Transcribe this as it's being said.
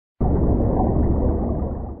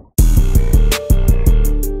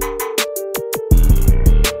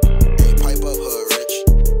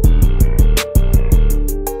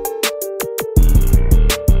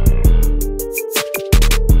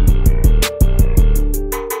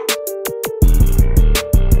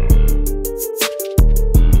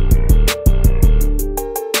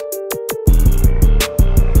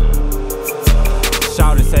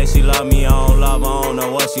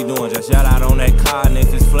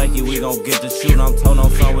we gon' get the shoot. I'm told on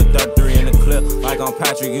some with 33 in the clip, like I'm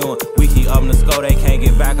Patrick Ewing. We keep up in the score, they can't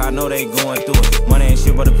get back, I know they going through it. Money ain't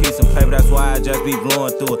shit but a piece of paper, that's why I just be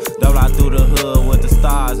blowing through it. Double out through the hood with the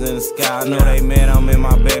stars in the sky. I know they mad I'm in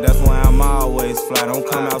my bed, that's why I'm always fly. Don't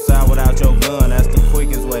come outside without your gun, that's the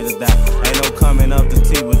quickest way to die. Ain't no coming up the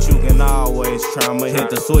T, but you can always try. I'ma hit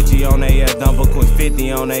the switchy on they ass, dump a quick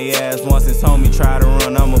 50 on they ass. Once his homie try to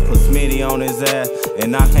run, I'ma put Smitty on his ass.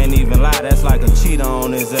 And I can't even lie, that's like a cheetah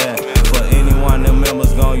on his ass. For anyone them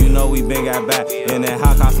members gone, you know we been got back. In that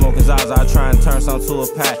hot car smoking eyes, I try and turn some to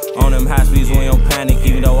a pack. On them high speeds, we don't panic,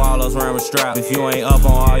 even though all us run with strap. If you ain't up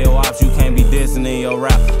on all your ops, you can't be dissing in your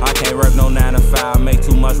rap. I can't work no 9 to 5, I make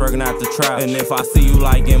too much working out the trap. And if I see you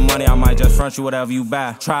like getting money, I might just front you whatever you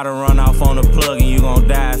buy. Try to run off on the plug and you gon'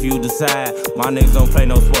 die if you decide. My niggas don't play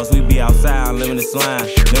no sports, we be outside, unlimited slime.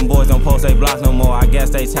 Them boys don't post they blocks no more, I guess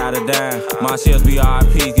they tired of dying. My shits be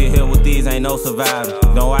RIPs, get hit with these, ain't no survivor.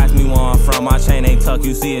 Don't ask me where I'm from, my chain ain't tucked,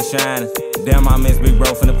 you see it shining. Damn, I miss Big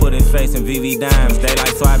Bro, finna put his face in VV dimes. They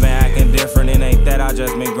like Swagg been acting different, it ain't that, I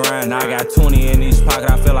just been grinding. I got 20 in each pocket,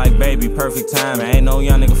 I feel like baby, perfect timing. Ain't no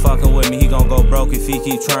young nigga fucking with me, he gon' go broke if he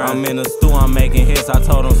keep trying. I'm in the stew, I'm making hits, I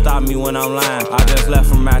told him stop me when I'm lying. I just left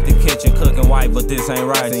from out the kitchen cooking white, but this ain't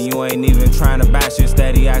rice. And you ain't even trying to bash it,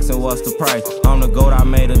 steady asking what's the price. I'm the GOAT, I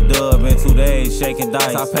made a dub in 2 days, shaking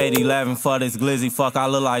dice. I paid 11 for this glizzy, fuck, I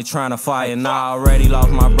look like trying to fight. And I already lost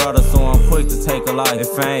my brother, so I'm quick to take a life.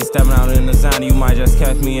 If I ain't stepping out in the sound, you might just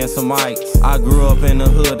catch me in some mics. I grew up in the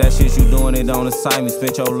hood, that shit you doing, it don't excite me.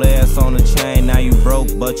 Spent your legs on the chain, now you broke,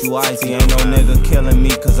 but you icy. Ain't no nigga killing me,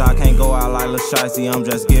 cause I can't go out like Lil Shicey. I'm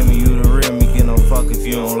just giving you the real me, get no fuck if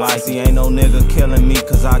you don't like me. Ain't no nigga killing me,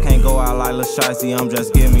 cause I can't go out like Lil Shicey. I'm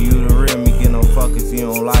just giving you the real me, get no fuck if you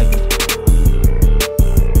don't like it.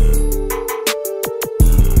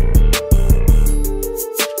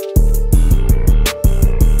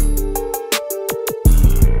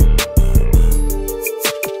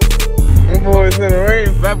 Boys in the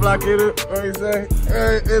rain, back block in it, what you say?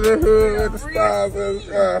 In the hood with the stars in the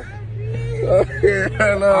sky.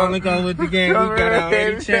 Only go with the game, we got our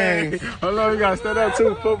 80 chains. Hold on, we gotta stand up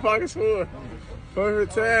too, 4 pockets full.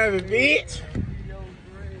 Perfect time, bitch.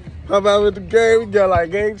 How about with the game? We got like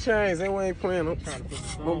gang chains, and we ain't playing them.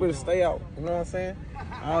 A little bit of stay out, you know what I'm saying?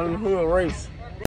 All in the hood race.